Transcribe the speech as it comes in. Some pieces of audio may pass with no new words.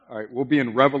All right, we'll be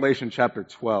in Revelation chapter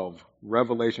 12.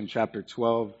 Revelation chapter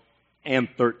 12 and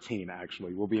 13,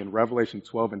 actually. We'll be in Revelation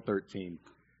 12 and 13.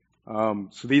 So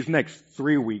these next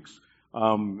 3 weeks,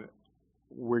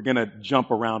 we're going to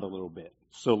jump around a little bit.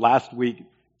 So last week,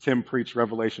 Tim preached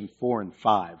Revelation 4 and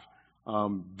 5.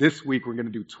 This week, we're going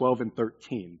to do 12 and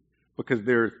 13 because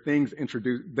there are things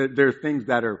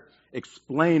that are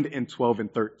explained in 12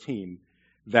 and 13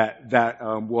 that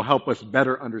will help us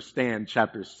better understand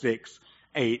chapters 6,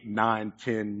 8, 9,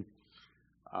 10,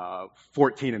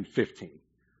 14, and 15.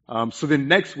 So then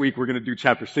next week, we're going to do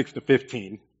chapter 6 to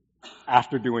 15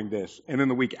 after doing this. And then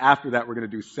the week after that, we're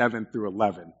going to do 7 through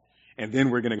 11. And then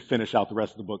we're going to finish out the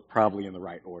rest of the book probably in the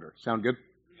right order. Sound good?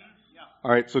 Yeah.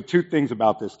 All right, so 2 things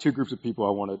about this. 2 groups of people I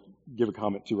want to give a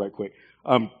comment to right quick.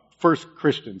 First,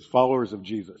 Christians, followers of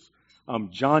Jesus.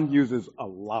 John uses a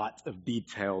lot of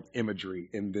detailed imagery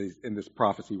in this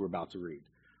prophecy we're about to read.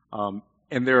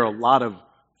 And there are a lot of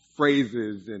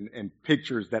phrases and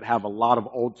pictures that have a lot of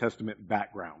Old Testament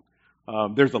background.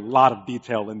 There's a lot of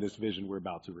detail in this vision we're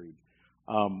about to read.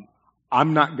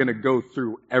 I'm not going to go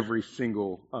through every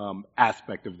single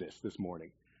aspect of this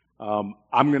morning. I'm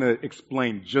going to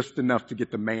explain just enough to get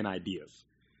the main ideas.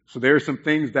 So there are some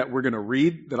things that we're going to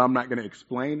read that I'm not going to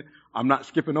explain. I'm not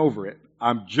skipping over it.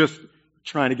 I'm just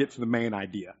trying to get to the main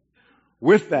idea.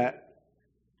 With that,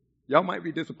 y'all might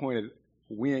be disappointed.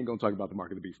 We ain't going to talk about the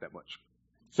mark of the beast that much.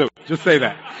 So just say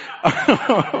that.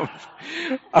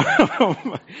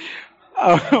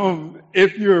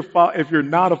 If you're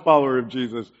not a follower of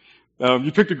Jesus,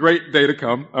 you picked a great day to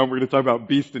come. We're going to talk about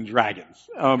beasts and dragons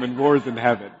and wars in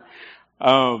heaven.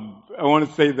 I want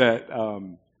to say that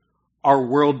our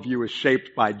worldview is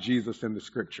shaped by Jesus and the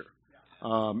Scripture.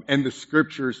 And the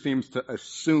Scripture seems to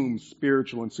assume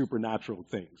spiritual and supernatural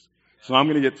things. So I'm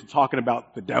going to get to talking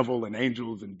about the devil and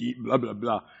angels and deep blah, blah,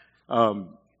 blah.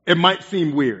 It might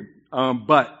seem weird,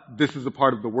 but this is a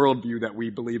part of the worldview that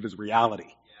we believe is reality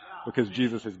because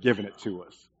Jesus has given it to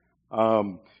us.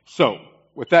 So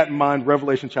with that in mind,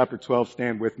 Revelation chapter 12,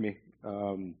 stand with me.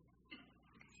 John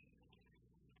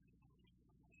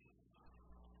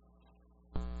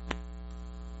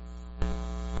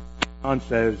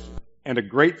says, "And a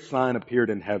great sign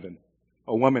appeared in heaven,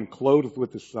 a woman clothed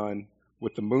with the sun,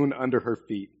 with the moon under her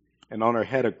feet, and on her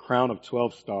head a crown of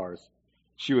 12 stars.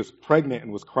 She was pregnant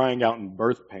and was crying out in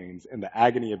birth pains in the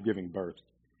agony of giving birth.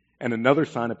 And another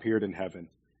sign appeared in heaven.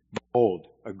 Behold,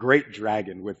 a great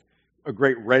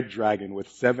red dragon with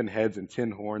 7 heads and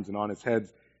 10 horns, and on his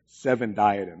heads 7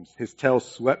 diadems. His tail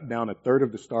swept down a third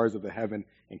of the stars of the heaven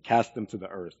and cast them to the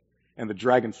earth. And the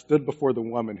dragon stood before the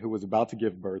woman who was about to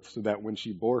give birth, so that when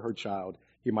she bore her child,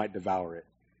 he might devour it.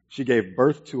 She gave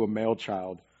birth to a male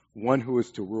child, one who is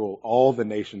to rule all the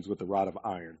nations with a rod of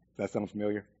iron." Does that sound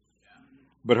familiar?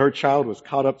 "But her child was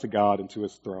caught up to God and to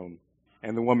his throne.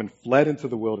 And the woman fled into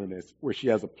the wilderness, where she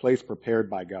has a place prepared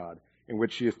by God, in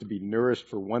which she is to be nourished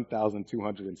for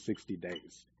 1,260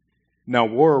 days. Now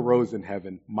war arose in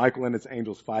heaven, Michael and his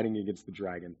angels fighting against the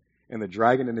dragon. And the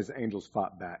dragon and his angels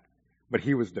fought back. But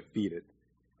he was defeated.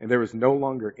 And there was no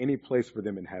longer any place for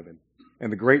them in heaven.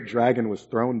 And the great dragon was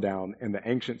thrown down, and the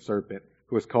ancient serpent,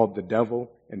 who is called the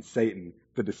devil and Satan,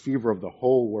 the deceiver of the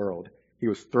whole world, he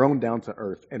was thrown down to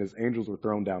earth, and his angels were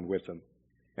thrown down with him.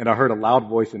 And I heard a loud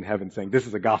voice in heaven saying," this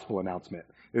is a gospel announcement.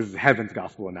 This is heaven's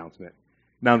gospel announcement.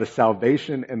 "Now the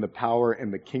salvation and the power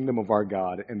and the kingdom of our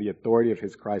God and the authority of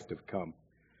his Christ have come.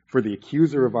 For the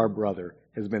accuser of our brother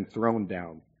has been thrown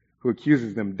down, who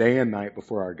accuses them day and night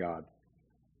before our God.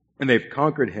 And they've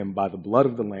conquered him by the blood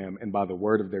of the Lamb and by the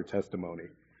word of their testimony.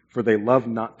 For they love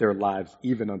not their lives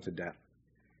even unto death.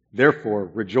 Therefore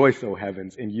rejoice, O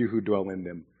heavens, and you who dwell in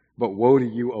them. But woe to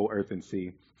you, O earth and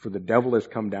sea, for the devil has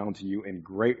come down to you in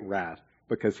great wrath,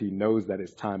 because he knows that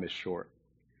his time is short.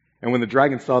 And when the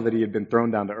dragon saw that he had been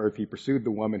thrown down to earth, he pursued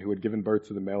the woman who had given birth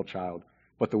to the male child.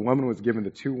 But the woman was given the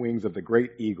 2 wings of the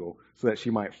great eagle, so that she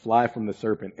might fly from the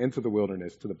serpent into the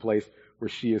wilderness to the place where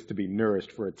she is to be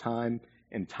nourished for a time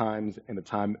and times and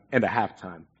a half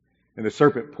time. And the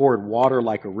serpent poured water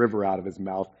like a river out of his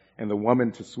mouth, and the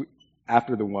woman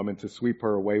after the woman to sweep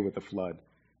her away with the flood.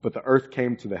 But the earth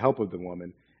came to the help of the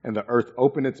woman, and the earth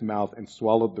opened its mouth and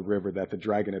swallowed the river that the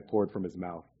dragon had poured from his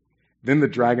mouth. Then the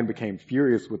dragon became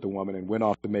furious with the woman and went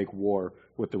off to make war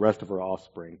with the rest of her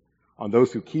offspring, on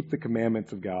those who keep the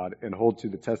commandments of God and hold to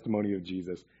the testimony of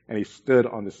Jesus, and he stood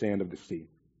on the sand of the sea."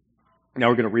 Now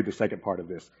we're going to read the second part of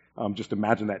this. Just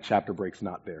imagine that chapter break's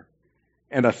not there.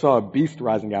 "And I saw a beast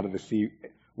rising out of the sea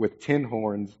with 10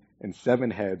 horns and 7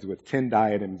 heads, with 10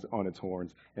 diadems on its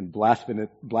horns, and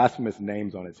blasphemous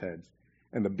names on its heads.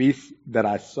 And the beast that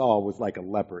I saw was like a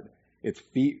leopard, Its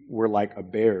feet were like a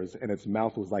bear's, and its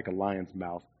mouth was like a lion's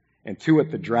mouth. And to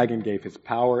it the dragon gave his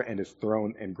power and his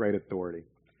throne and great authority.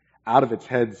 Out of its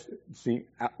heads,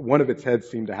 one of its heads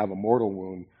seemed to have a mortal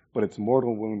wound, but its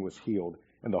mortal wound was healed,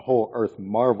 and the whole earth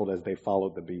marveled as they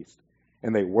followed the beast.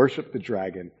 And they worshipped the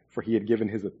dragon, for he had given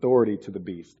his authority to the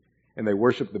beast. And they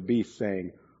worshipped the beast,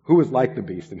 saying, "Who is like the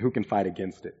beast, and who can fight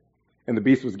against it?" And the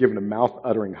beast was given a mouth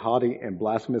uttering haughty and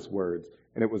blasphemous words,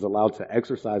 and it was allowed to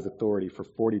exercise authority for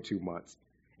 42 months.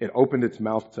 It opened its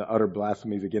mouth to utter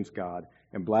blasphemies against God,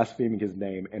 and blaspheming his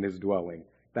name and his dwelling,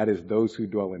 that is, those who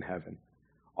dwell in heaven.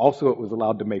 Also it was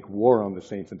allowed to make war on the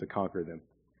saints and to conquer them.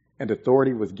 And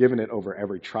authority was given it over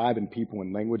every tribe and people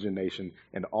and language and nation,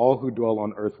 and all who dwell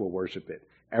on earth will worship it,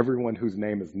 everyone whose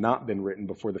name has not been written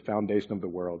before the foundation of the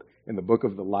world in the book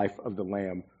of the life of the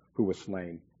Lamb who was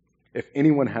slain. If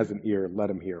anyone has an ear, let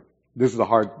him hear. This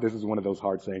is one of those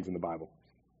hard sayings in the Bible.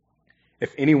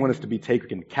 If anyone is to be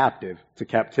taken captive, to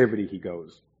captivity he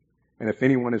goes. And if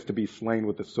anyone is to be slain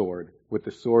with the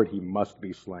sword he must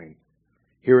be slain.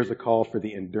 Here is a call for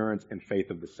the endurance and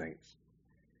faith of the saints.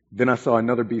 Then I saw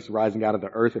another beast rising out of the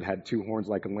earth. It had 2 horns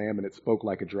like a lamb, and it spoke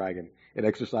like a dragon. It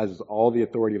exercises all the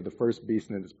authority of the first beast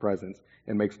in its presence,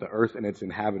 and makes the earth and its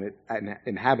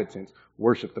inhabitants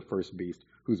worship the first beast,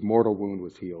 whose mortal wound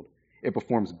was healed. It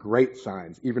performs great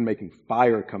signs, even making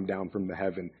fire come down from the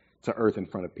heaven to earth in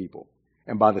front of people.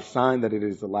 And by the sign that it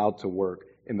is allowed to work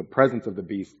in the presence of the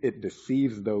beast, it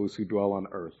deceives those who dwell on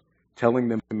earth, telling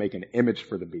them to make an image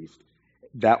for the beast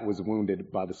that was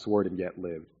wounded by the sword and yet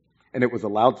lived. And it was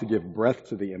allowed to give breath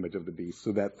to the image of the beast,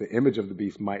 so that the image of the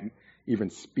beast might even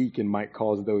speak and might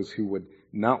cause those who would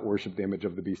not worship the image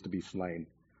of the beast to be slain.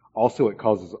 Also it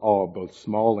causes all, both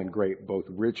small and great, both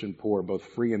rich and poor, both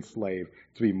free and slave,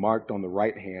 to be marked on the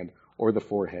right hand or the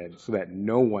forehead, so that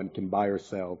no one can buy or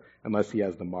sell unless he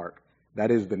has the mark.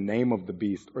 That is the name of the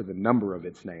beast or the number of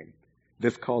its name.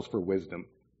 This calls for wisdom.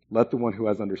 Let the one who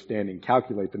has understanding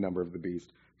calculate the number of the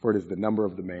beast, for it is the number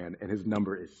of the man, and his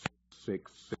number is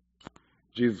 666.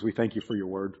 Jesus, we thank you for your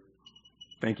word.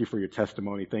 Thank you for your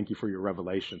testimony. Thank you for your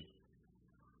revelation.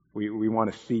 We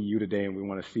want to see you today, and we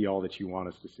want to see all that you want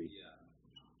us to see.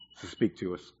 So speak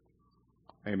to us.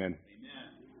 Amen.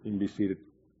 You can be seated.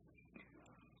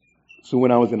 So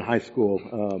when I was in high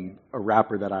school, a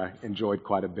rapper that I enjoyed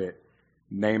quite a bit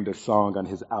named a song on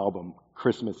his album,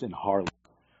 Christmas in Harlem.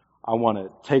 I want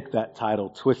to take that title,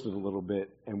 twist it a little bit,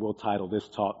 and we'll title this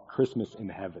talk, Christmas in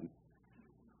Heaven.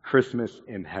 Christmas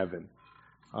in Heaven.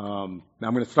 Now I'm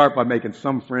going to start by making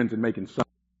some friends and making some,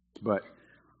 but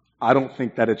I don't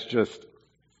think that it's just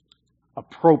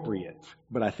appropriate,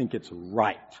 but I think it's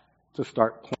right to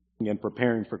start planning and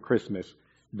preparing for Christmas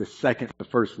the second the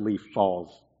first leaf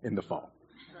falls in the fall.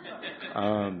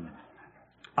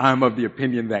 I'm of the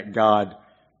opinion that God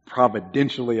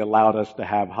providentially allowed us to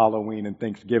have Halloween and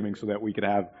Thanksgiving so that we could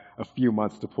have a few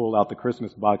months to pull out the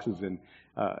Christmas boxes and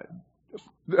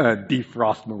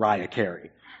defrost Mariah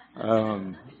Carey.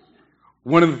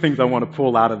 One of the things I want to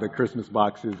pull out of the Christmas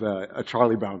box is a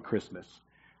Charlie Brown Christmas.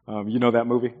 You know that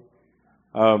movie?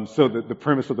 So the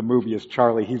premise of the movie is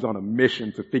Charlie, he's on a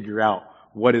mission to figure out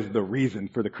what is the reason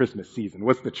for the Christmas season.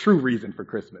 What's the true reason for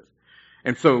Christmas?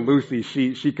 And so Lucy,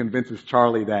 she convinces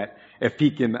Charlie that if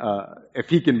he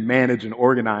can manage and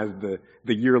organize the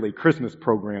yearly Christmas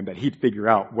program, that he'd figure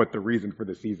out what the reason for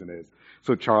the season is.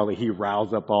 So Charlie, he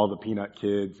riles up all the Peanut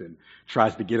kids and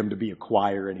tries to get them to be a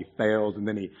choir, and he fails. And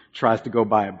then he tries to go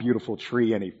buy a beautiful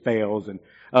tree, and he fails. And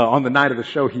on the night of the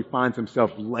show, he finds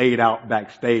himself laid out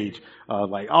backstage,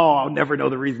 like, oh, I'll never know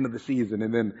the reason of the season.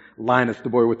 And then Linus, the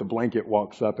boy with the blanket,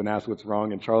 walks up and asks what's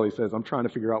wrong. And Charlie says, I'm trying to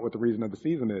figure out what the reason of the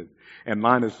season is. And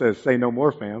Linus says, say no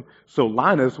more, fam. So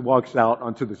Linus walks out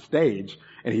onto the stage,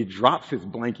 and he drops his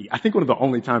blanket. I think one of the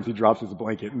only times he drops his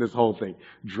blanket in this whole thing.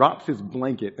 Drops his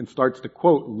blanket and starts to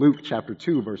quote Luke chapter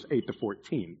 2, verse 8 to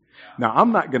 14. Now,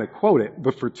 I'm not going to quote it,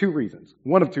 but for 2 reasons.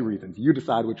 One of 2 reasons. You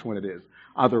decide which one it is.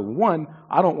 Either 1,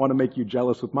 I don't want to make you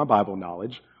jealous with my Bible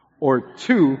knowledge, or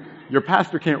 2, your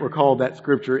pastor can't recall that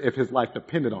scripture if his life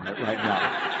depended on it right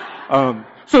now.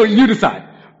 So you decide.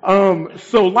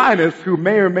 So Linus, who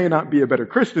may or may not be a better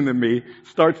Christian than me,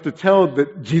 starts to tell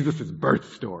Jesus'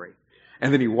 birth story.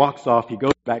 And then he walks off, he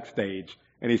goes backstage,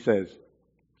 and he says,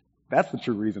 that's the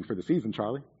true reason for the season,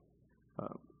 Charlie.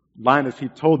 Linus, he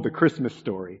told the Christmas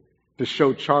story to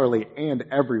show Charlie and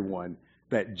everyone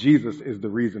that Jesus is the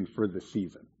reason for the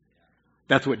season.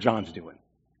 That's what John's doing.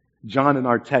 John, in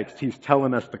our text, he's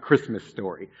telling us the Christmas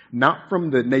story, not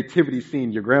from the nativity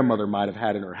scene your grandmother might have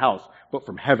had in her house, but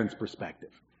from heaven's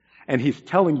perspective. And he's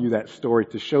telling you that story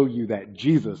to show you that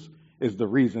Jesus is the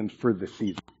reason for the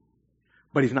season.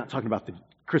 But he's not talking about the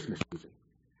Christmas season.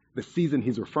 The season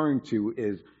he's referring to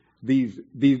is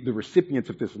the recipients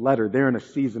of this letter, they're in a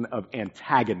season of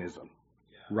antagonism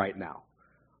right now.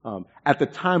 At the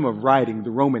time of writing,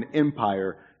 the Roman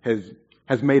Empire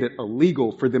has made it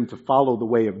illegal for them to follow the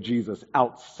way of Jesus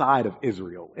outside of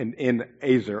Israel and in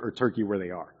Asia or Turkey where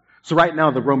they are. So right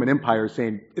now the Roman Empire is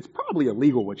saying it's probably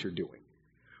illegal what you're doing.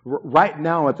 Right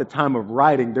now at the time of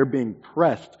writing, they're being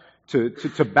pressed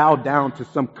to bow down to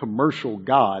some commercial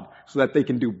god so that they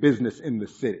can do business in the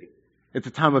city. It's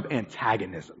a time of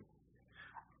antagonism.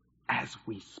 As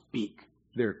we speak,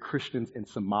 there are Christians in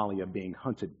Somalia being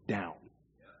hunted down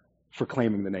for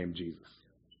claiming the name Jesus.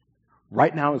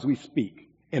 Right now as we speak,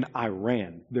 in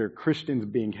Iran, there are Christians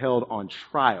being held on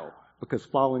trial because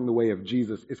following the way of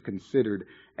Jesus is considered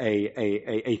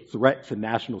a threat to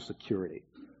national security.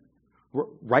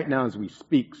 Right now as we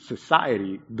speak,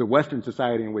 society, the Western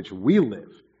society in which we live,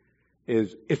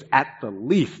 is at the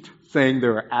least saying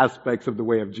there are aspects of the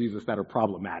way of Jesus that are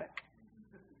problematic.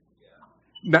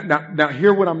 Now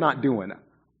hear what I'm not doing.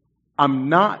 I'm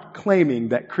not claiming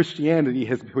that Christianity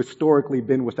has historically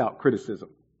been without criticism.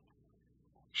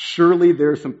 Surely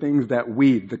there are some things that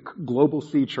we, the Global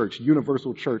C Church,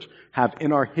 Universal Church, have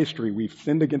in our history. We've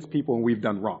sinned against people and we've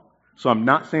done wrong. So I'm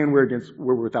not saying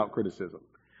we're without criticism.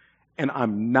 And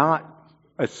I'm not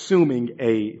assuming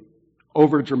a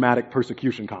over-dramatic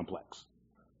persecution complex.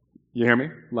 You hear me?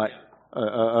 Like,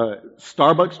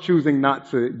 Starbucks choosing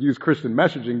not to use Christian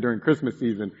messaging during Christmas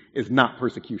season is not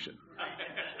persecution.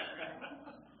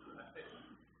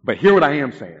 But hear what I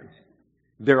am saying.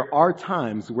 There are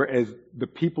times where as the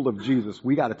people of Jesus,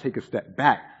 we got to take a step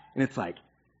back. And it's like,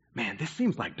 man, this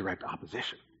seems like direct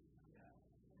opposition.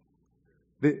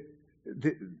 This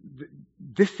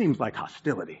seems like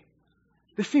hostility.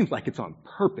 This seems like it's on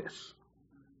purpose.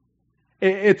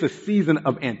 It's a season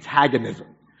of antagonism.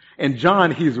 And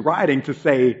John, he's writing to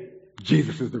say,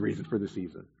 Jesus is the reason for the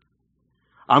season.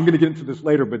 I'm going to get into this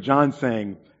later, but John's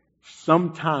saying,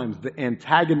 sometimes the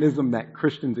antagonism that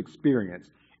Christians experience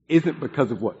isn't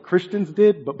because of what Christians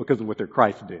did, but because of what their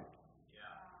Christ did.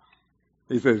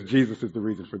 He says Jesus is the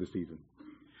reason for the season.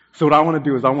 So what I want to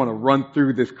do is I want to run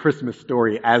through this Christmas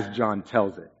story as John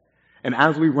tells it. And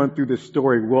as we run through this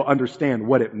story, we'll understand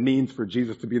what it means for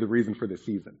Jesus to be the reason for the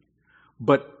season.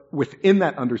 But within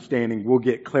that understanding, we'll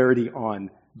get clarity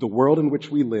on the world in which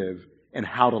we live and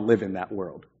how to live in that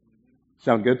world.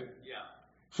 Sound good? Yeah.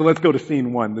 So let's go to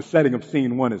scene one. The setting of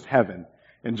scene one is heaven.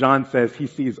 And John says he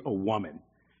sees a woman.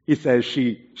 He says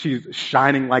she's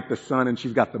shining like the sun and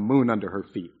she's got the moon under her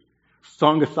feet.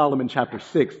 Song of Solomon chapter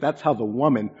 6, that's how the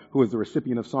woman who is the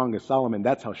recipient of Song of Solomon,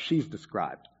 that's how she's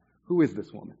described. Who is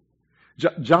this woman?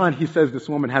 John, he says this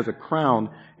woman has a crown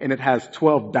and it has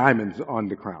 12 diamonds on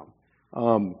the crown.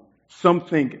 Some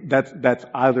think that's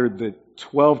either the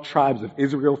 12 tribes of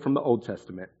Israel from the Old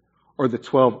Testament or the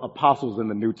 12 apostles in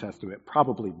the New Testament,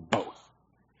 probably both.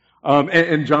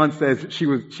 And John says she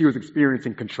was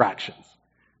experiencing contractions,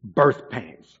 birth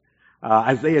pains.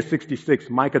 Isaiah 66,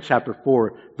 Micah chapter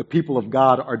 4, the people of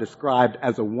God are described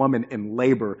as a woman in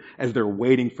labor as they're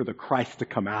waiting for the Christ to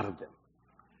come out of them.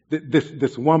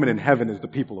 This woman in heaven is the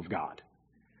people of God.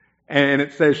 And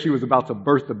it says she was about to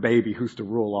birth a baby who's to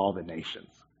rule all the nations.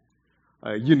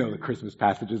 You know the Christmas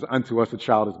passages. Unto us a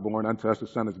child is born, unto us a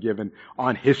son is given.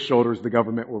 On his shoulders the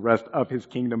government will rest. Of his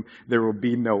kingdom there will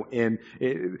be no end.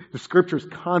 The scriptures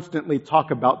constantly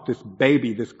talk about this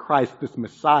baby, this Christ, this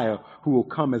Messiah who will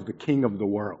come as the king of the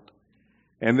world.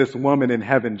 And this woman in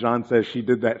heaven, John says she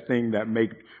did that thing that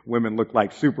make women look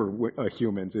like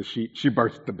superhumans, is she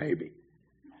birthed the baby.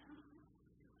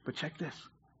 But check this.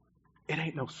 It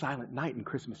ain't no silent night in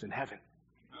Christmas in heaven.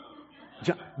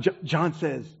 John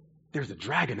says there's a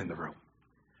dragon in the room.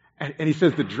 And he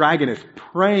says the dragon is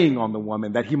preying on the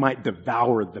woman that he might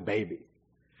devour the baby.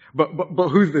 But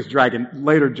who's this dragon?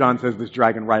 Later, John says this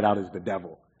dragon right out is the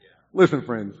devil. Yeah. Listen,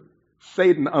 friends,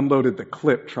 Satan unloaded the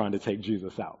clip trying to take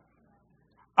Jesus out.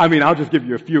 I mean, I'll just give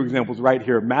you a few examples right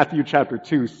here. Matthew chapter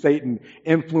 2, Satan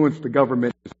influenced the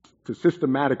government to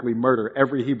systematically murder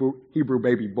every Hebrew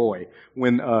baby boy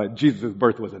when Jesus'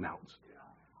 birth was announced.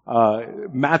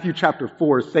 Matthew chapter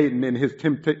 4, Satan in his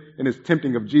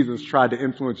tempting of Jesus tried to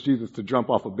influence Jesus to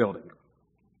jump off a building.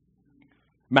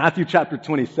 Matthew chapter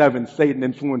 27, Satan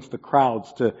influenced the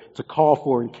crowds to call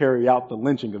for and carry out the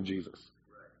lynching of Jesus.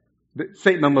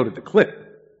 Satan unloaded the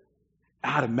clip.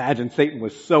 I'd imagine Satan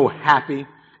was so happy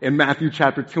in Matthew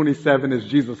chapter 27 as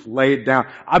Jesus laid down.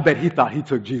 I bet he thought he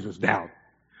took Jesus down.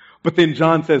 But then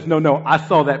John says, no, I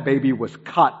saw that baby was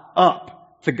caught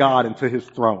up to God and to his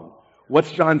throne.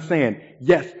 What's John saying?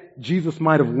 Yes, Jesus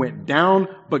might have went down,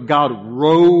 but God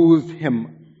rose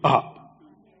him up.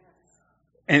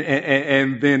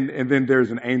 And then there's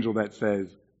an angel that says,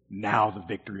 now the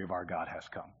victory of our God has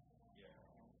come.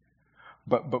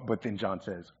 But then John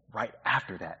says, right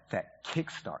after that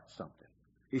kickstarts something.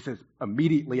 He says,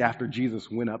 immediately after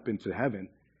Jesus went up into heaven,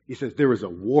 he says there was a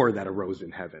war that arose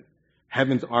in heaven.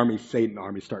 Heaven's army, Satan's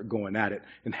army start going at it,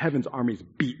 and heaven's armies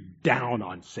beat down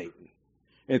on Satan.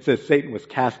 It says Satan was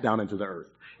cast down into the earth.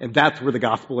 And that's where the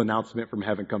gospel announcement from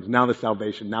heaven comes. Now the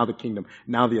salvation, now the kingdom,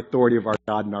 now the authority of our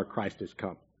God and our Christ has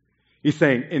come. He's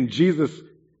saying in Jesus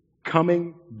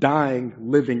coming, dying,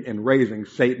 living, and raising,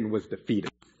 Satan was defeated.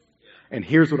 And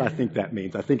here's what I think that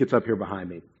means. I think it's up here behind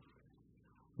me.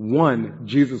 One,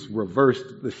 Jesus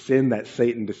reversed the sin that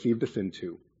Satan deceived us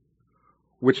into,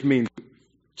 which means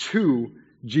two,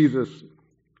 Jesus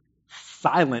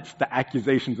silenced the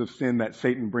accusations of sin that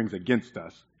Satan brings against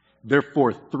us.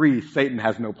 Therefore, three, Satan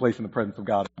has no place in the presence of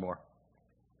God anymore.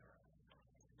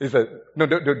 He said, no,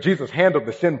 Jesus handled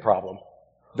the sin problem.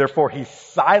 Therefore, he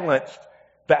silenced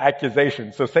the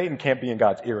accusation, so Satan can't be in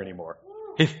God's ear anymore.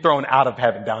 He's thrown out of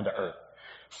heaven down to earth.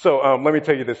 So let me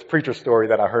tell you this preacher story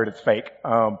that I heard. It's fake,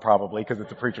 probably, because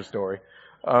it's a preacher story.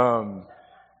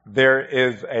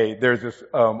 There's this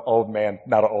old man,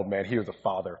 not an old man, he was a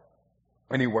father,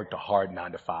 and he worked a hard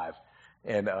 9 to 5.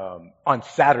 And on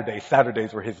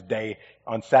Saturdays were his day.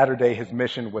 On Saturday, his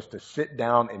mission was to sit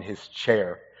down in his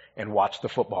chair and watch the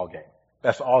football game.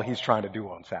 That's all he's trying to do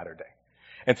on Saturday.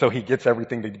 And so he gets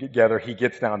everything together. He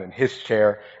gets down in his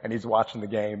chair and he's watching the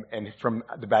game. And from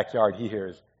the backyard, he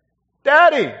hears,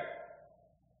 "Daddy,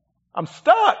 I'm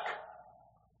stuck."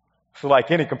 So like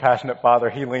any compassionate father,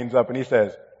 he leans up and he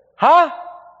says, "Huh?"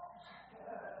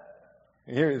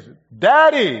 And he hears,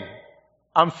 "Daddy,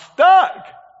 I'm stuck."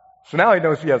 So now he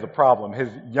knows he has a problem. His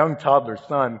young toddler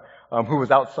son, who was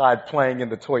outside playing in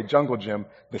the toy jungle gym,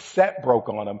 the set broke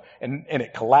on him and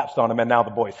it collapsed on him, and now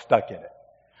the boy's stuck in it.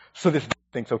 So this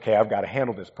thinks, okay, I've got to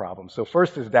handle this problem. So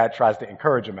first his dad tries to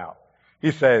encourage him out.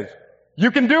 He says,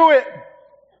 "You can do it.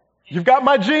 You've got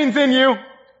my genes in you.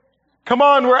 Come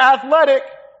on, we're athletic."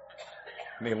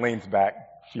 And he leans back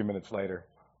a few minutes later.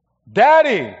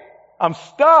 "Daddy, I'm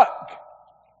stuck."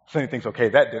 So he thinks, okay,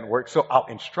 that didn't work, so I'll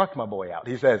instruct my boy out.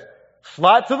 He says,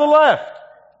 "Slide to the left.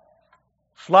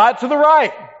 Slide to the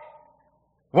right.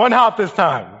 One hop this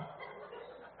time."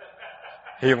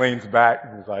 He leans back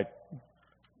and he's like,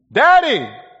 "Daddy,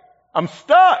 I'm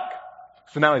stuck."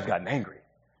 So now he's gotten angry.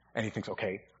 And he thinks,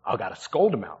 okay, I've got to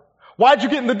scold him out. "Why'd you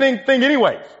get in the dang thing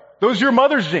anyways? Those are your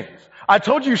mother's genes. I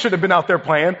told you should have been out there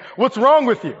playing. What's wrong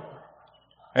with you?"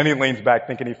 And he leans back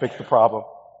thinking he fixed the problem.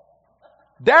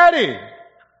 "Daddy,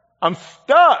 I'm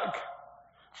stuck."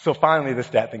 So finally this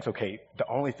dad thinks, okay, the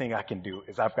only thing I can do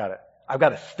is I've got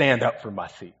to stand up for my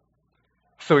seat.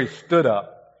 So he stood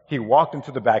up. He walked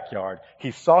into the backyard.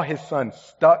 He saw his son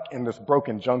stuck in this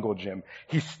broken jungle gym.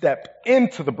 He stepped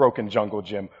into the broken jungle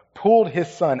gym, pulled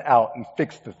his son out, and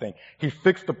fixed the thing. He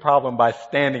fixed the problem by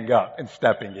standing up and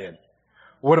stepping in.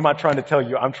 What am I trying to tell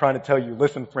you? I'm trying to tell you,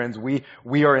 listen, friends,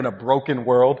 we are in a broken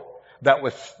world that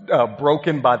was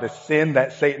broken by the sin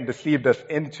that Satan deceived us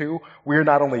into. We're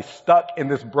not only stuck in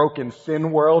this broken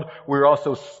sin world, we're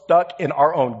also stuck in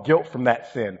our own guilt from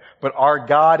that sin. But our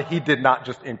God, He did not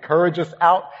just encourage us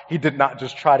out. He did not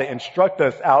just try to instruct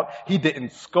us out. He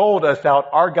didn't scold us out.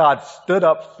 Our God stood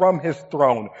up from His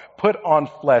throne, put on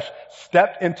flesh,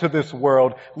 stepped into this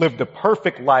world, lived a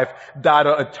perfect life, died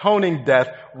an atoning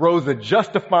death, rose a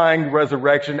justifying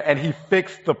resurrection, and He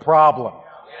fixed the problem.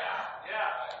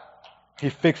 He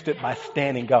fixed it by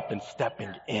standing up and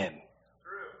stepping in.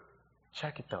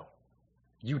 Check it though.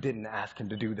 You didn't ask Him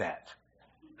to do that.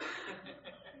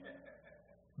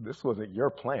 This wasn't your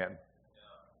plan.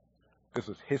 This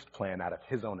was His plan out of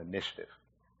His own initiative.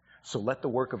 So let the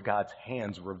work of God's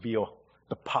hands reveal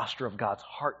the posture of God's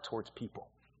heart towards people.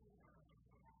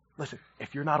 Listen,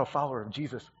 if you're not a follower of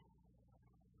Jesus,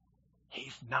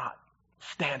 He's not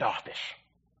standoffish.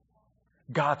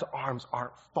 God's arms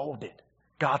aren't folded.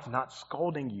 God's not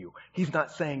scolding you. He's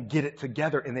not saying, get it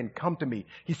together and then come to me.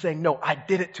 He's saying, no, I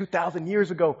did it 2,000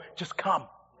 years ago. Just come.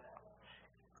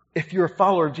 If you're a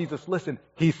follower of Jesus, listen,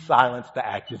 He silenced the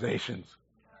accusations.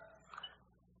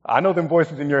 I know them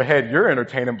voices in your head, you're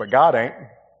entertaining, but God ain't.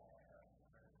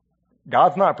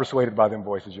 God's not persuaded by them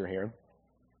voices you're hearing.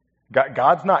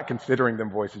 God's not considering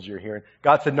them voices you're hearing.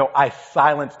 God said, no, I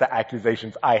silenced the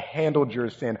accusations. I handled your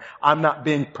sin. I'm not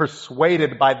being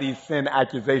persuaded by these sin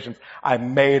accusations. I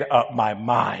made up my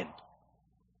mind.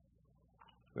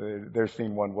 There's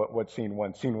scene one. What's scene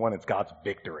one? Scene one is God's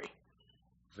victory.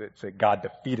 It's that God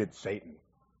defeated Satan.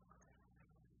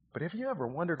 But have you ever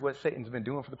wondered what Satan's been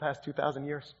doing for the past 2,000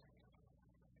 years?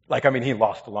 He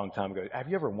lost a long time ago. Have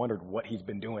you ever wondered what he's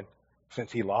been doing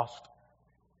since he lost?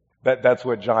 That's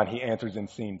what John, he answers in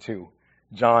scene 2.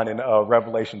 John in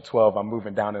Revelation 12, I'm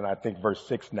moving down in I think verse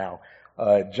 6 now.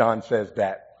 John says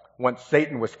that once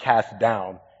Satan was cast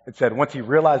down, it said once he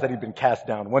realized that he'd been cast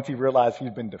down, once he realized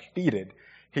he'd been defeated,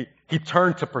 he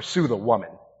turned to pursue the woman.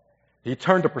 He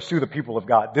turned to pursue the people of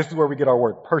God. This is where we get our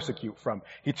word persecute from.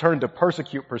 He turned to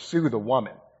pursue the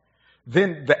woman.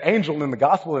 Then the angel in the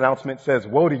gospel announcement says,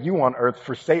 woe to you on earth,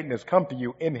 for Satan has come to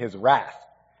you in his wrath.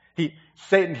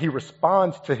 Satan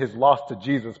responds to his loss to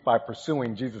Jesus by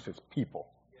pursuing Jesus' people.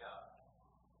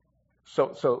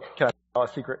 So can I tell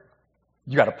a secret?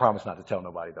 You got to promise not to tell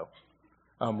nobody though.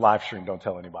 Live stream, don't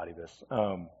tell anybody this.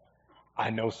 I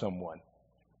know someone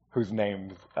whose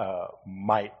name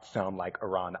might sound like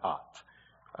Iran Ott.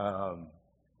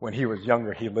 When he was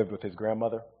younger, he lived with his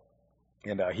grandmother,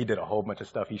 and he did a whole bunch of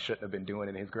stuff he shouldn't have been doing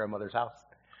in his grandmother's house.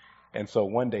 And so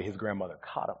one day his grandmother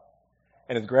caught him.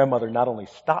 And his grandmother not only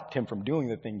stopped him from doing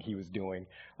the thing he was doing,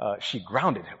 she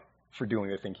grounded him for doing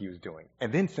the thing he was doing,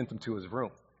 and then sent him to his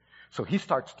room. So he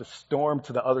starts to storm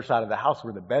to the other side of the house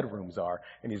where the bedrooms are,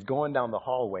 and he's going down the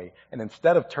hallway, and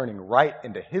instead of turning right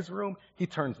into his room, he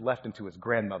turns left into his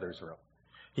grandmother's room.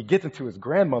 He gets into his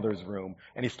grandmother's room,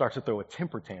 and he starts to throw a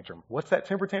temper tantrum. What's that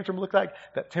temper tantrum look like?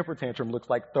 That temper tantrum looks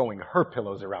like throwing her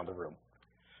pillows around the room.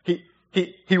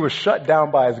 He was shut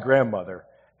down by his grandmother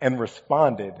and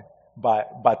responded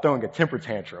by throwing a temper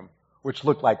tantrum, which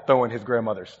looked like throwing his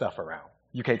grandmother's stuff around.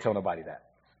 You can't tell nobody that.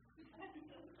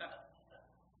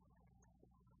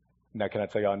 Now, can I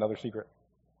tell y'all another secret?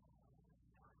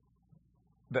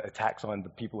 The attacks on the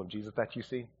people of Jesus that you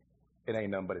see, it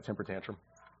ain't nothing but a temper tantrum.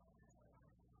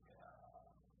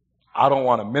 I don't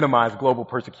want to minimize global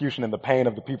persecution and the pain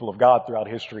of the people of God throughout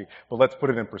history, but let's put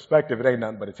it in perspective. It ain't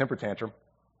nothing but a temper tantrum.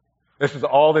 This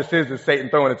is Satan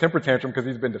throwing a temper tantrum because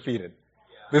he's been defeated.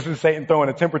 This is Satan throwing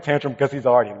a temper tantrum because he's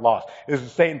already lost. This is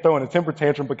Satan throwing a temper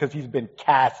tantrum because he's been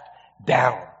cast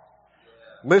down.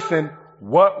 Listen,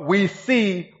 what we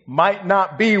see might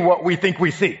not be what we think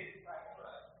we see.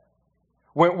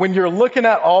 When you're looking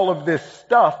at all of this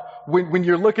stuff, when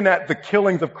you're looking at the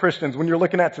killings of Christians, when you're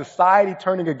looking at society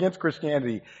turning against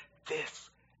Christianity, this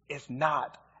is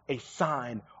not a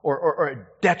sign or a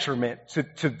detriment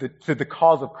to the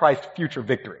cause of Christ's future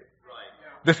victory.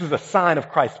 This is a sign of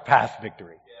Christ's past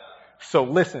victory. So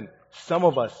listen, some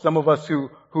of us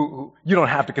who you don't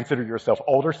have to consider yourself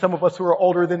older. Some of us who are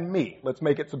older than me. Let's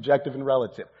make it subjective and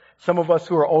relative. Some of us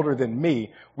who are older than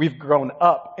me, we've grown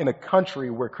up in a country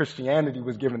where Christianity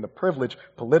was given the privilege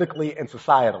politically and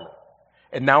societally.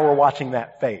 And now we're watching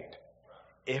that fade.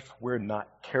 If we're not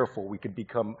careful, we could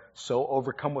become so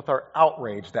overcome with our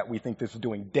outrage that we think this is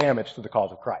doing damage to the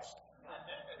cause of Christ.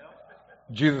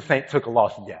 Jesus ain't took a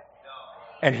loss yet.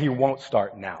 And he won't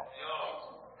start now.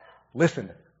 Listen,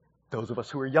 those of us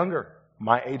who are younger,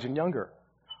 my age and younger,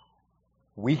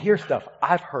 we hear stuff.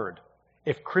 I've heard,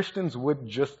 if Christians would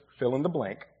just fill in the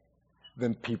blank,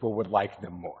 then people would like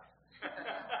them more.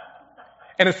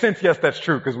 In a sense, yes, that's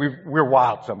true, because we're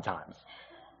wild sometimes.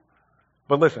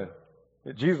 But listen,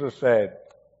 Jesus said,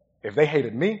 if they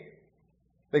hated me,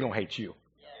 they're going to hate you.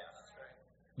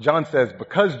 John says,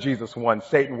 because Jesus won,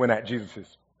 Satan went at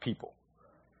Jesus' people.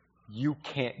 You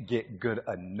can't get good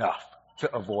enough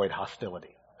to avoid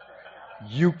hostility.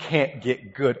 You can't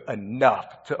get good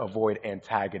enough to avoid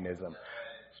antagonism.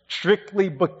 Strictly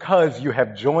because you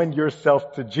have joined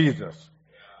yourself to Jesus,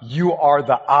 you are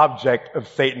the object of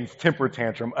Satan's temper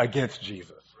tantrum against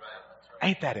Jesus.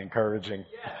 Ain't that encouraging?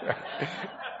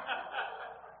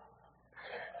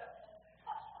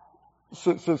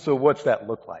 So what's that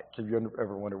look like? Have you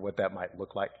ever wondered what that might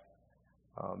look like?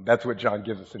 That's what John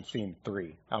gives us in scene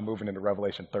 3. I'm moving into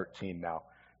Revelation 13 now.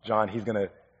 John, he's going to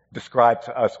describe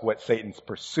to us what Satan's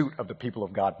pursuit of the people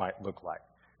of God might look like.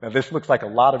 Now, this looks like a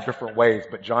lot of different ways,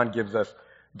 but John gives us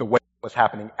the way it was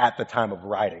happening at the time of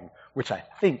writing, which I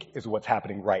think is what's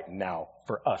happening right now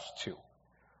for us too.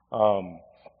 My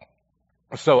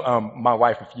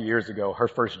wife, a few years ago, her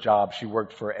first job, she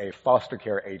worked for a foster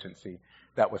care agency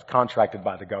that was contracted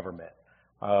by the government.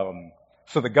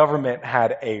 So the government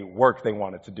had a work they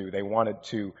wanted to do. They wanted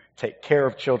to take care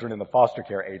of children in the foster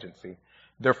care agency.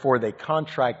 Therefore, they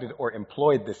contracted or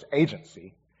employed this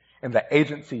agency, and the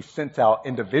agency sent out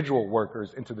individual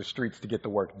workers into the streets to get the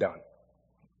work done.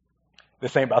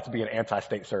 This ain't about to be an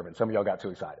anti-state sermon. Some of y'all got too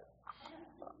excited.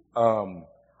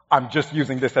 I'm just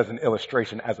using this as an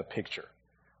illustration, as a picture.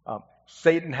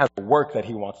 Satan has a work that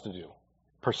he wants to do,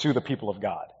 pursue the people of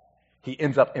God. He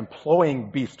ends up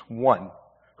employing Beast 1,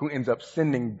 who ends up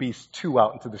sending Beast 2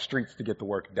 out into the streets to get the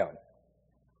work done.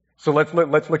 So let's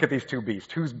look at these two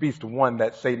beasts. Who's beast one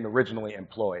that Satan originally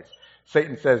employs?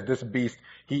 Satan says this beast,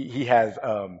 he has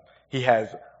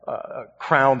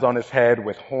crowns on his head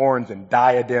with horns and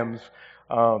diadems.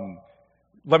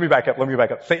 Let me back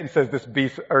up. Satan says this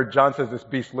beast, or John says this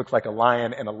beast looks like a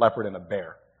lion and a leopard and a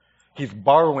bear. He's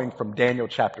borrowing from Daniel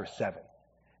chapter 7.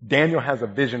 Daniel has a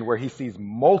vision where he sees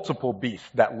multiple beasts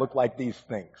that look like these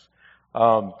things.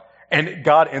 And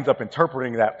God ends up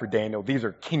interpreting that for Daniel. These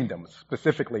are kingdoms,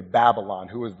 specifically Babylon,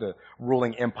 who is the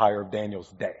ruling empire of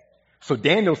Daniel's day. So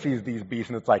Daniel sees these beasts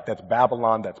and it's like, that's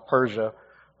Babylon, that's Persia.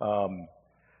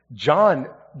 John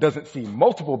doesn't see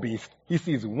multiple beasts. He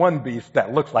sees one beast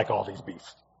that looks like all these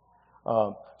beasts.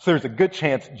 So there's a good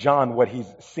chance John, what he's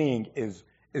seeing is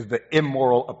the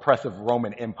immoral, oppressive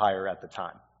Roman Empire at the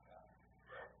time.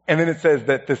 And then it says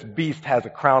that this beast has a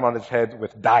crown on his head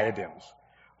with diadems.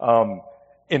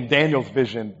 In Daniel's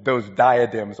vision, those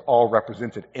diadems all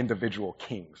represented individual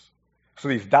kings. So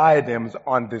these diadems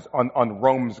on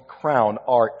Rome's crown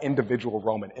are individual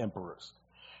Roman emperors.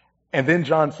 And then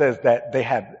John says that they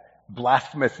had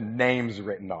blasphemous names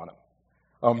written on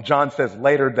them. John says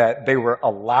later that they were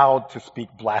allowed to speak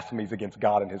blasphemies against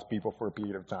God and his people for a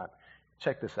period of time.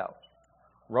 Check this out.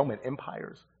 Roman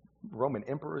emperors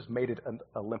made it an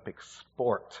Olympic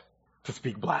sport to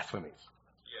speak blasphemies.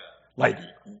 Like,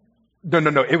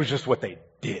 no, it was just what they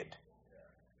did.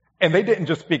 And they didn't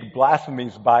just speak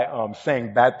blasphemies by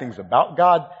saying bad things about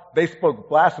God. They spoke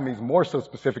blasphemies more so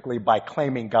specifically by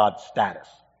claiming God's status,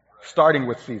 starting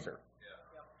with Caesar.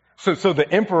 So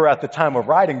the emperor at the time of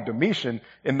writing, Domitian,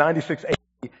 in 96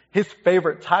 AD, his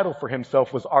favorite title for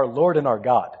himself was our Lord and our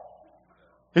God.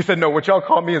 He said, no, what y'all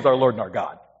call me is our Lord and our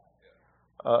God.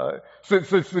 So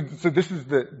this is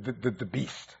the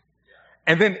beast.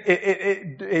 And then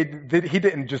he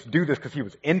didn't just do this because he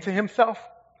was into himself.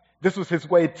 This was his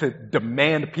way to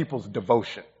demand people's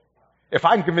devotion. If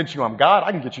I can convince you I'm God,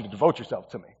 I can get you to devote yourself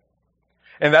to me.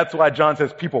 And that's why John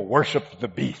says people worship the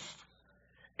beast.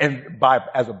 And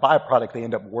as a byproduct, they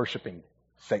end up worshiping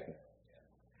Satan.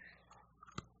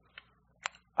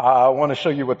 I want to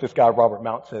show you what this guy, Robert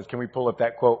Mounce, says. Can we pull up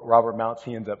that quote? Robert Mounce,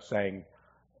 he ends up saying,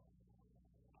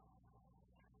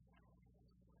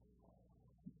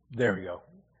 there we go.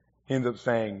 He ends up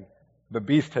saying, the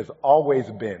beast has always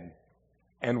been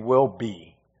and will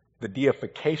be the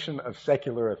deification of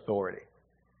secular authority.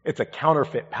 It's a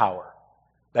counterfeit power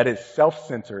that is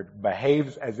self-centered,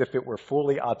 behaves as if it were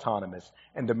fully autonomous,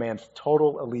 and demands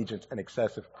total allegiance and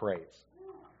excessive praise.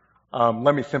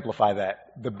 Let me simplify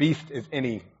that. The beast is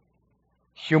any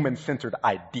human-centered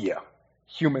idea,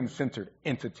 human-centered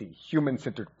entity,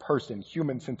 human-centered person,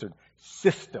 human-centered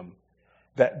system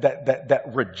that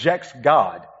rejects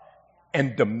God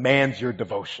and demands your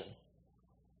devotion.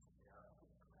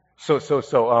 So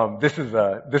this is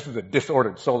a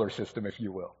disordered solar system, if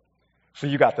you will. So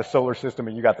you got the solar system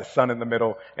and you got the sun in the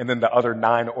middle and then the other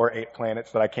 9 or 8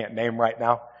 planets that I can't name right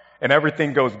now. And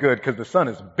everything goes good because the sun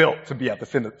is built to be at the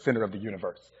center of the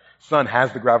universe. Sun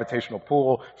has the gravitational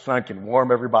pull. Sun can warm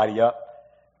everybody up.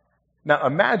 Now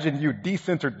imagine you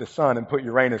decentered the sun and put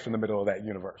Uranus in the middle of that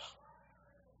universe.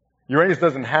 Uranus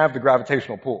doesn't have the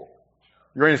gravitational pull.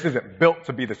 Uranus isn't built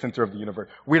to be the center of the universe.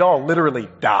 We'd all literally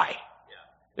die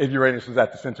if Uranus was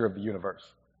at the center of the universe.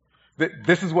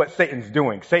 This is what Satan's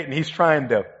doing. Satan, he's trying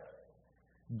to,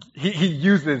 he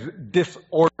uses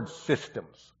disordered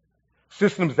systems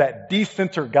that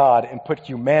decenter God and put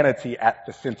humanity at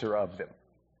the center of them.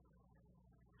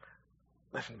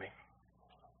 Listen to me.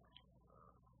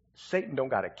 Satan don't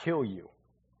got to kill you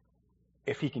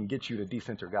if he can get you to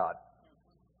decenter God.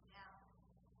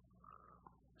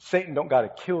 Satan don't got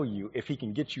to kill you if he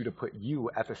can get you to put you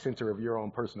at the center of your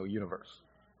own personal universe.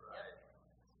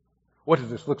 What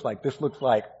does this look like? This looks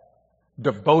like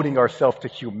devoting ourselves to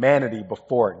humanity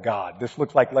before God. This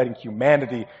looks like letting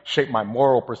humanity shape my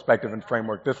moral perspective and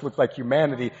framework. This looks like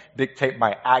humanity dictate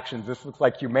my actions. This looks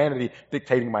like humanity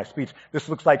dictating my speech. This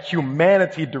looks like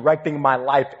humanity directing my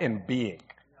life and being.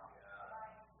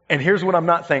 And here's what I'm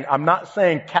not saying. I'm not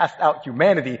saying cast out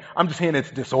humanity. I'm just saying it's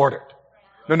disordered.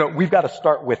 No, we've got to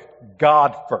start with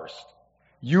God first.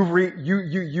 You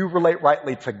relate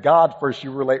rightly to God first.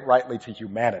 You relate rightly to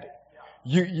humanity.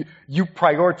 You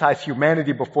prioritize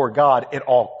humanity before God, it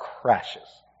all crashes.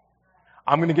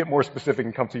 I'm going to get more specific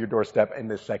and come to your doorstep in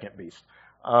this second beast.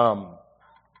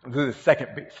 The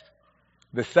second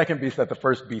beast that the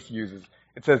first beast uses,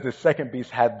 it says the second beast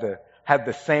had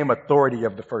the same authority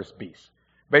of the first beast.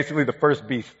 Basically, the first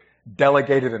beast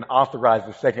delegated and authorized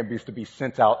the second beast to be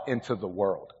sent out into the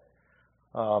world.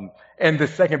 And the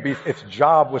second beast, its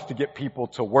job was to get people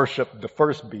to worship the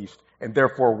first beast and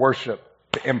therefore worship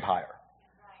the empire.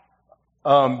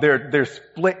 There's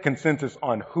split consensus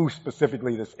on who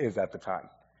specifically this is at the time.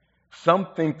 Some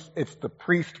think it's the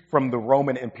priest from the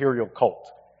Roman imperial cult.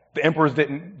 The emperors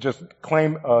didn't just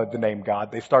claim the name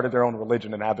God. They started their own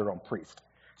religion and had their own priest.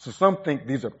 So some think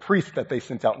these are priests that they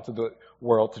sent out into the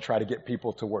world to try to get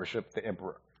people to worship the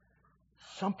emperor.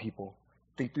 Some people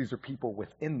think these are people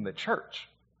within the church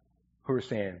who are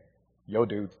saying, yo,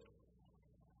 dude,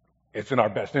 it's in our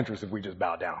best interest if we just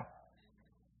bow down.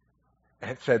 And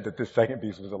it said that this second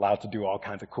beast was allowed to do all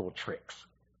kinds of cool tricks.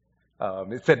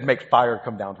 It said make fire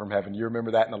come down from heaven. You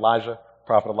remember that in Elijah?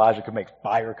 Prophet Elijah could make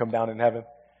fire come down in heaven.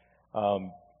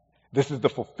 This is the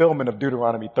fulfillment of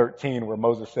Deuteronomy 13, where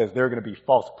Moses says there are going to be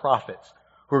false prophets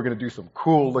who are going to do some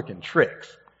cool looking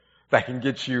tricks that can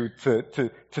get you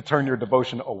to turn your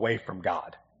devotion away from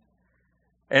God.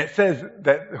 And it says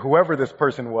that whoever this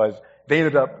person was, they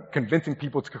ended up convincing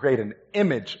people to create an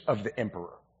image of the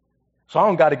emperor. So I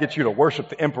don't got to get you to worship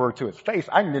the emperor to his face.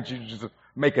 I can get you to just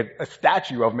make a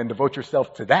statue of him and devote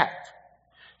yourself to that.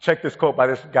 Check this quote by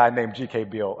this guy named G.K.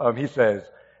 Beale. He says,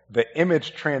 the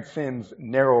image transcends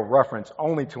narrow reference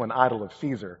only to an idol of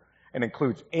Caesar and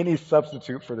includes any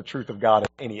substitute for the truth of God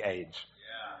at any age.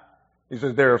 Yeah. He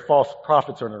says there are false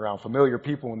prophets running around, familiar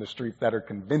people in the streets that are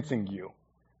convincing you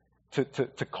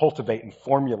to cultivate and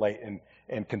formulate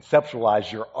and conceptualize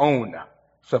your own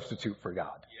substitute for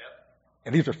God. Yep.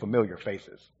 And these are familiar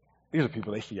faces. These are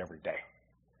people they see every day.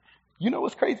 You know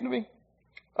what's crazy to me?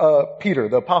 Peter,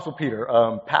 the Apostle Peter,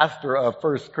 pastor of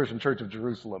First Christian Church of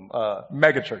Jerusalem,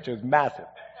 mega church, it was massive.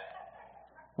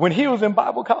 When he was in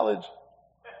Bible college,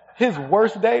 his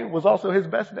worst day was also his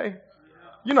best day.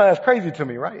 You know, that's crazy to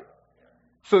me, right?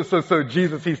 So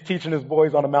Jesus, he's teaching his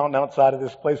boys on a mountain outside of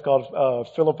this place called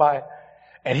Philippi,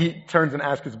 and he turns and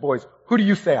asks his boys, who do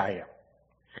you say I am?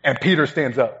 And Peter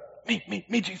stands up,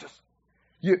 me, Jesus.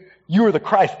 You are the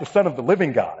Christ, the Son of the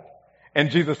living God. And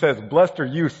Jesus says, blessed are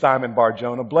you, Simon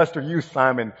Bar-Jonah. Blessed are you,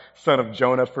 Simon, son of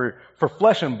Jonah. For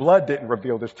flesh and blood didn't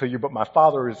reveal this to you, but my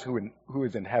Father is who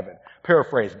is in heaven.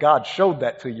 Paraphrase, God showed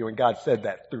that to you and God said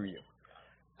that through you.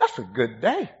 That's a good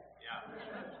day.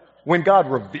 When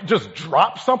God just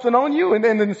drops something on you and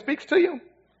then speaks to you.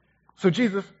 So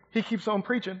Jesus, he keeps on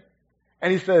preaching.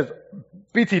 And he says,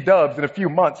 BT dubs, in a few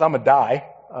months I'm going to die.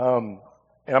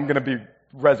 And I'm going to be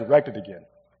resurrected again.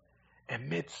 And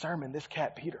mid-sermon, this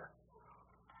cat Peter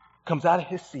comes out of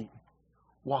his seat,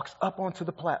 walks up onto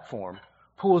the platform,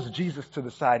 pulls Jesus to the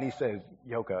side, and he says,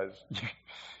 yo, cuz,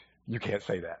 you can't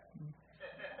say that.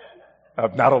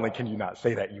 Not only can you not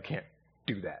say that, you can't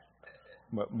do that.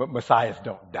 Messiahs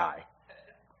don't die.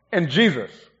 And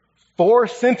Jesus, 4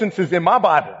 sentences in my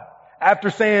Bible, after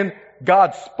saying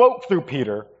God spoke through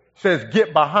Peter, says,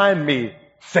 get behind me,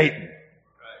 Satan.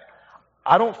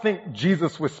 I don't think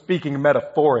Jesus was speaking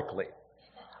metaphorically.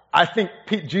 I think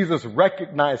Jesus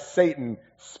recognized Satan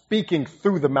speaking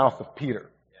through the mouth of Peter.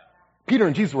 Peter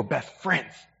and Jesus were best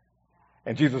friends.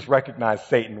 And Jesus recognized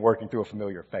Satan working through a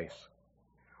familiar face.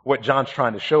 What John's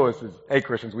trying to show us is, hey,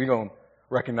 Christians, we're going to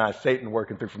recognize Satan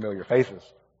working through familiar faces.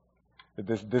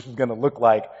 This is going to look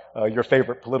like your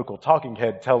favorite political talking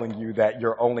head telling you that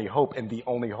your only hope and the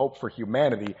only hope for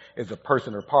humanity is a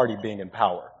person or party being in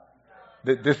power.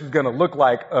 This is going to look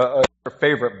like your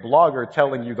favorite blogger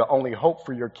telling you the only hope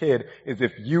for your kid is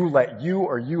if you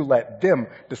let them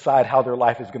decide how their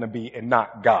life is going to be and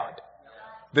not God.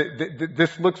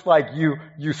 This looks like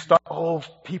you start,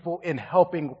 people in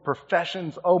helping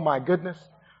professions. Oh my goodness.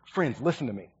 Friends, listen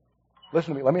to me.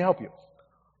 Listen to me. Let me help you.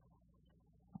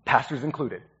 Pastors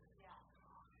included.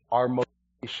 Our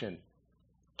motivation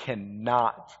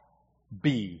cannot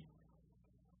be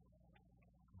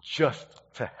just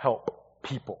to help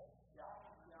people.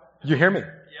 You hear me?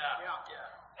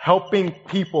 Helping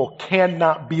people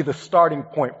cannot be the starting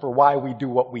point for why we do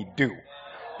what we do.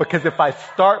 Because if I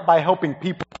start by helping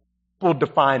people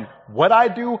define what I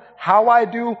do, how I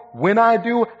do, when I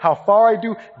do, how far I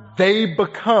do, they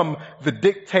become the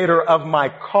dictator of my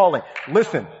calling.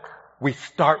 Listen, we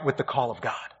start with the call of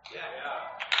God.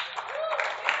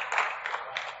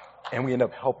 And we end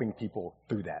up helping people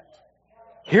through that.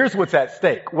 Here's what's at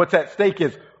stake. What's at stake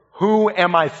is, who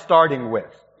am I starting with?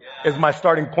 Is my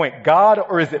starting point God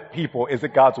or is it people? Is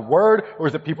it God's word or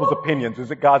is it people's opinions? Is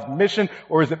it God's mission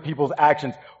or is it people's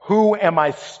actions? Who am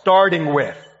I starting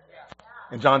with?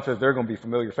 And John says there are going to be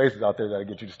familiar faces out there that'll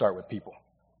get you to start with people.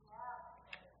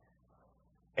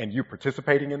 And you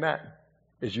participating in that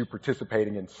is you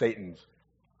participating in Satan's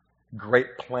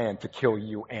great plan to kill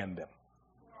you and them.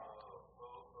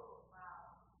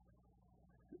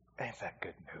 Ain't that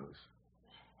good news?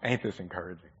 Ain't this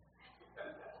encouraging?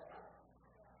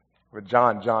 But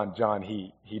John,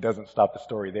 he doesn't stop the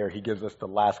story there. He gives us the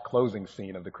last closing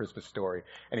scene of the Christmas story,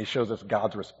 and he shows us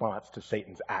God's response to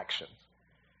Satan's actions.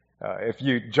 If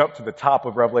you jump to the top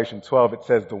of Revelation 12, it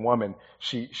says the woman,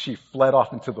 she fled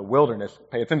off into the wilderness,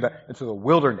 pay attention to that, into the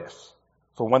wilderness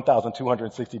for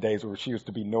 1,260 days where she was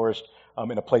to be nourished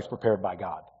in a place prepared by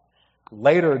God.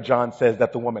 Later, John says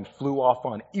that the woman flew off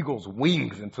on eagle's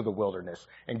wings into the wilderness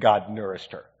and God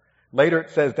nourished her. Later, it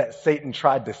says that Satan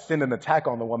tried to send an attack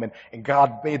on the woman and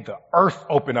God made the earth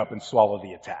open up and swallow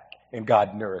the attack and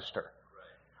God nourished her.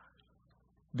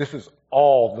 This is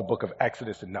all the book of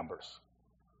Exodus and Numbers.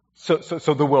 So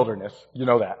the wilderness, you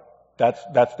know that.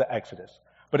 That's the Exodus.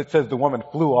 But it says the woman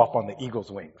flew off on the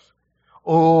eagle's wings.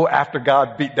 Oh, after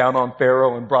God beat down on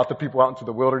Pharaoh and brought the people out into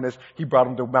the wilderness, he brought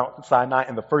them to Mount Sinai,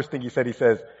 and the first thing he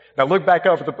says, now look back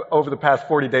over the past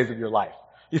 40 days of your life.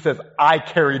 He says, I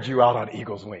carried you out on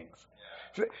eagle's wings.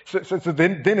 So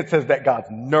then it says that God's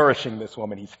nourishing this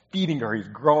woman. He's feeding her, he's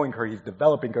growing her, he's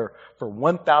developing her for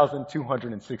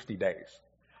 1,260 days.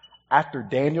 After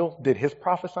Daniel did his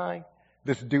prophesying,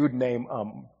 this dude named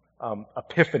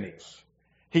Epiphanes,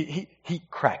 he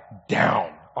cracked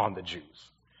down on the Jews.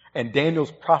 And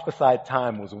Daniel's prophesied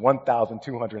time was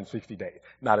 1,260 days.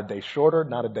 Not a day shorter,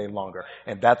 not a day longer.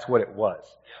 And that's what it was.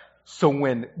 So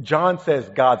when John says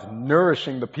God's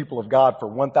nourishing the people of God for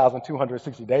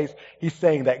 1,260 days, he's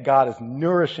saying that God is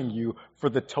nourishing you for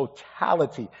the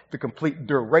totality, the complete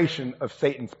duration of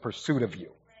Satan's pursuit of you.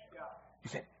 He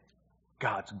said,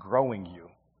 God's growing you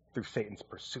through Satan's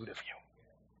pursuit of you.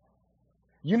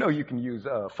 You know you can use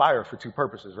fire for two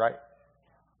purposes, right?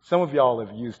 Some of y'all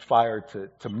have used fire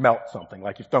to melt something,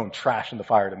 like you've thrown trash in the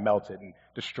fire to melt it and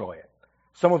destroy it.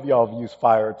 Some of y'all have used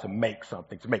fire to make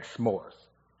something, to make s'mores.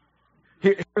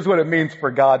 Here's what it means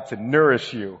for God to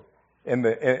nourish you in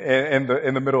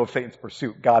the middle of Satan's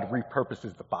pursuit. God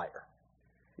repurposes the fire.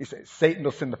 He says Satan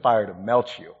will send the fire to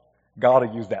melt you. God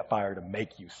will use that fire to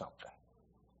make you something.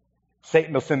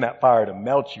 Satan will send that fire to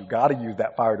melt you. God will use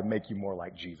that fire to make you more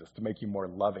like Jesus, to make you more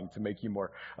loving, to make you more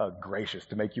gracious,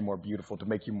 to make you more beautiful, to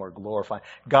make you more glorified.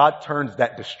 God turns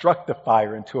that destructive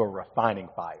fire into a refining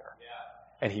fire,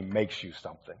 and he makes you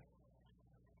something.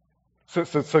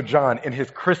 So John, in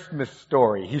his Christmas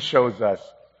story, he shows us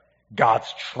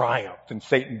God's triumph and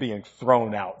Satan being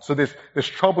thrown out. So this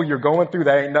trouble you're going through,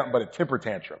 that ain't nothing but a temper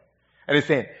tantrum. And he's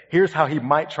saying, here's how he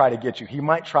might try to get you. He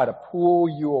might try to pull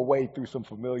you away through some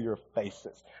familiar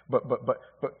faces.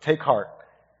 But take heart.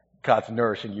 God's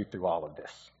nourishing you through all of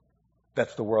this.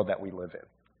 That's the world that we live in.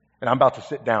 And I'm about to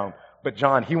sit down. But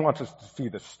John, he wants us to see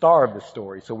the star of the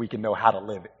story so we can know how to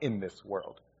live in this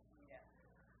world.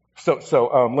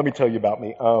 So let me tell you about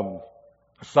me.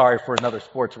 Sorry for another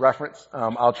sports reference.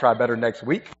 I'll try better next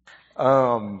week.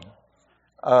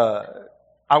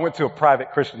 I went to a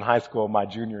private Christian high school my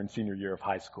junior and senior year of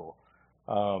high school.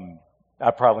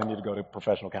 I probably need to go to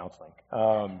professional counseling.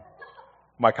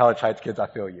 My College Heights kids, I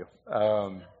feel you.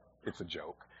 It's a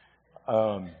joke.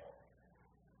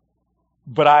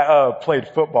 But I played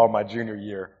football my junior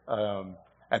year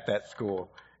at that school.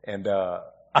 And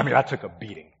I took a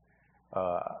beating.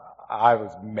 I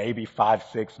was maybe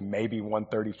 5'6", maybe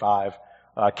 135.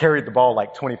 Carried the ball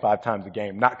like 25 times a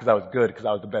game. Not because I was good, because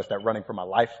I was the best at running for my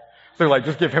life. So like,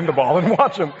 just give him the ball and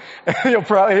watch him.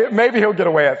 And maybe he'll get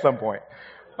away at some point.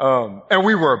 And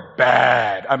we were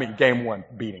bad. Game 1,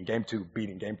 beating. Game 2,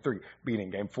 beating. Game 3, beating.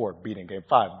 Game 4, beating. Game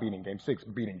 5, beating. Game 6,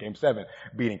 beating. Game 7,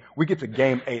 beating. We get to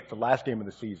Game 8, the last game of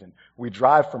the season. We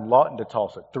drive from Lawton to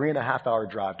Tulsa, 3.5-hour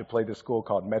drive to play this school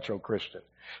called Metro Christian.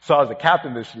 So I was a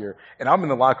captain this year, and I'm in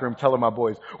the locker room telling my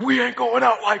boys, we ain't going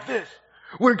out like this.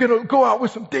 We're going to go out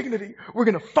with some dignity. We're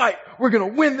going to fight. We're going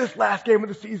to win this last game of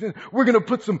the season. We're going to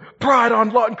put some pride on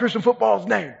Lawton Christian football's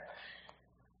name.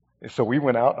 And so we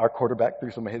went out, and our quarterback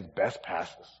threw some of his best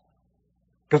passes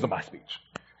because of my speech.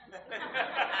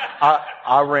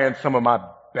 I ran some of my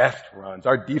best runs.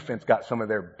 Our defense got some of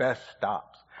their best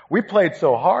stops. We played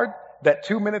so hard that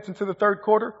 2 minutes into the third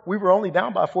quarter, we were only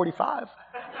down by 45.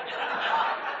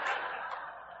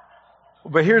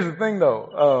 But here's the thing,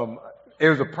 though. It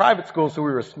was a private school, so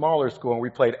we were a smaller school, and we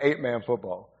played 8-man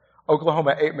football.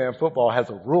 Oklahoma 8-man football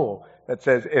has a rule that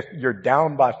says if you're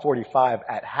down by 45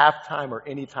 at halftime or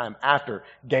any time after,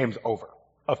 game's over.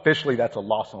 Officially, that's a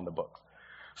loss on the books.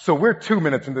 So we're 2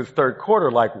 minutes into this third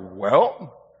quarter like,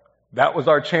 well, that was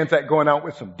our chance at going out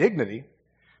with some dignity.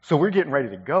 So we're getting ready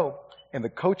to go. And the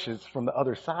coaches from the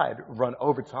other side run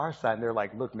over to our side, and they're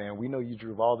like, look, man, we know you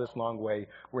drove all this long way.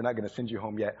 We're not going to send you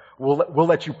home yet. We'll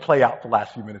let you play out the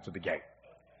last few minutes of the game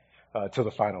to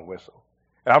the final whistle.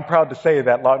 And I'm proud to say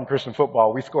that Lawton Christian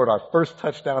football, we scored our first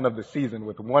touchdown of the season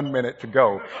with 1 minute to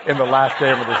go in the last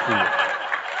game of the season.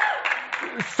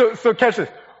 So catch this.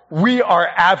 We are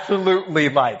absolutely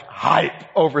like hype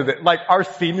over this. Like our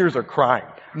seniors are crying.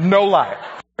 No lie.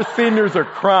 Our seniors are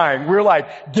crying. We're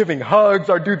like giving hugs.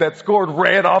 Our dude that scored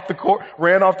ran off the court,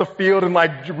 ran off the field and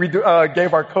like we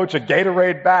gave our coach a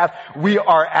Gatorade bath. We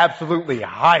are absolutely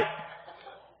hype.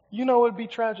 You know what would be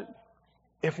tragic?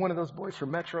 If one of those boys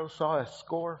from Metro saw us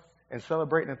score and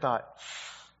celebrating and thought,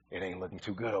 it ain't looking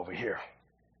too good over here.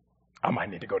 I might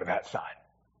need to go to that side.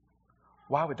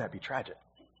 Why would that be tragic?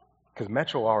 Because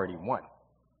Metro already won.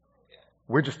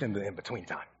 We're just in the in-between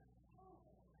time.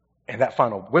 And that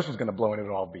final whistle's going to blow and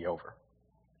it'll all be over.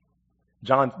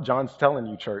 John's telling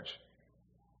you, church,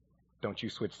 don't you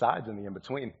switch sides in the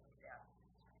in-between.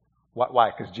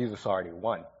 Why? Because Jesus already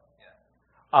won.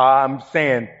 I'm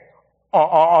saying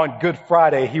on Good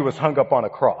Friday, he was hung up on a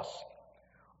cross.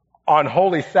 On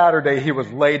Holy Saturday, he was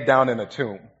laid down in a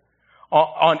tomb.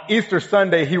 On Easter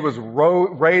Sunday, he was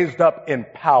raised up in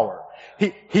power.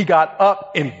 He got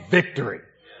up in victory.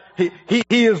 He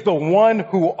is the one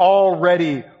who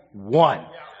already won.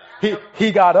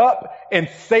 He got up and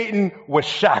Satan was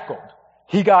shackled.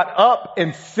 He got up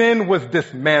and sin was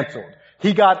dismantled.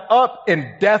 He got up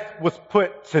and death was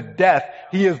put to death.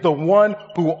 He is the one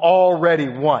who already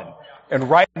won. And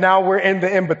right now we're in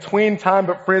the in-between time,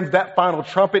 but friends, that final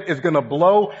trumpet is going to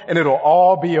blow and it'll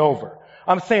all be over.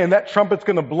 I'm saying that trumpet's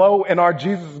going to blow and our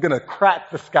Jesus is going to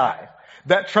crack the sky.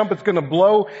 That trumpet's going to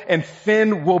blow and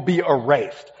sin will be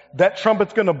erased. That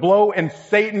trumpet's going to blow and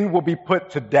Satan will be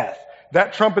put to death.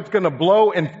 That trumpet's going to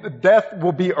blow and death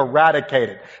will be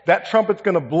eradicated. That trumpet's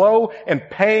going to blow and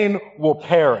pain will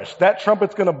perish. That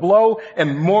trumpet's going to blow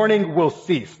and mourning will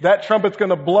cease. That trumpet's going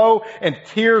to blow and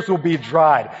tears will be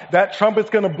dried. That trumpet's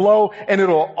going to blow and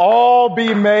it'll all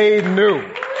be made new.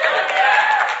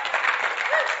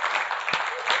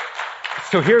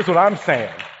 So here's what I'm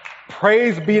saying.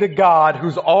 Praise be to God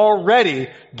who's already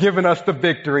given us the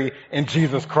victory in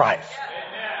Jesus Christ.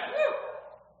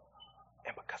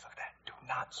 And because of that, do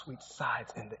not switch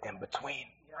sides in the in-between.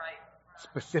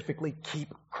 Specifically,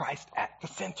 keep Christ at the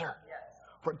center.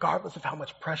 Regardless of how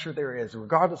much pressure there is,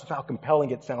 regardless of how compelling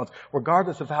it sounds,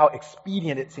 regardless of how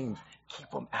expedient it seems,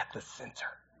 keep them at the center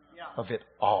of it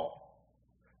all.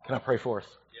 Can I pray for us?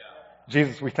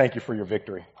 Jesus, we thank you for your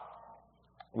victory.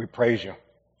 We praise you.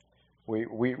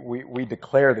 We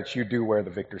declare that you do wear the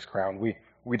victor's crown.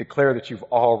 We declare that you've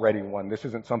already won. This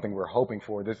isn't something we're hoping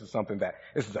for. This is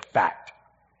a fact.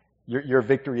 Your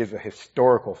victory is a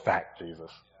historical fact,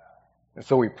 Jesus. And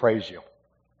so we praise you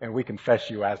and we confess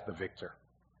you as the victor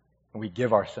and we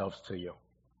give ourselves to you.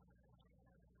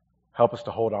 Help us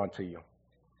to hold on to you.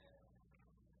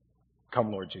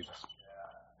 Come, Lord Jesus.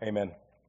 Amen.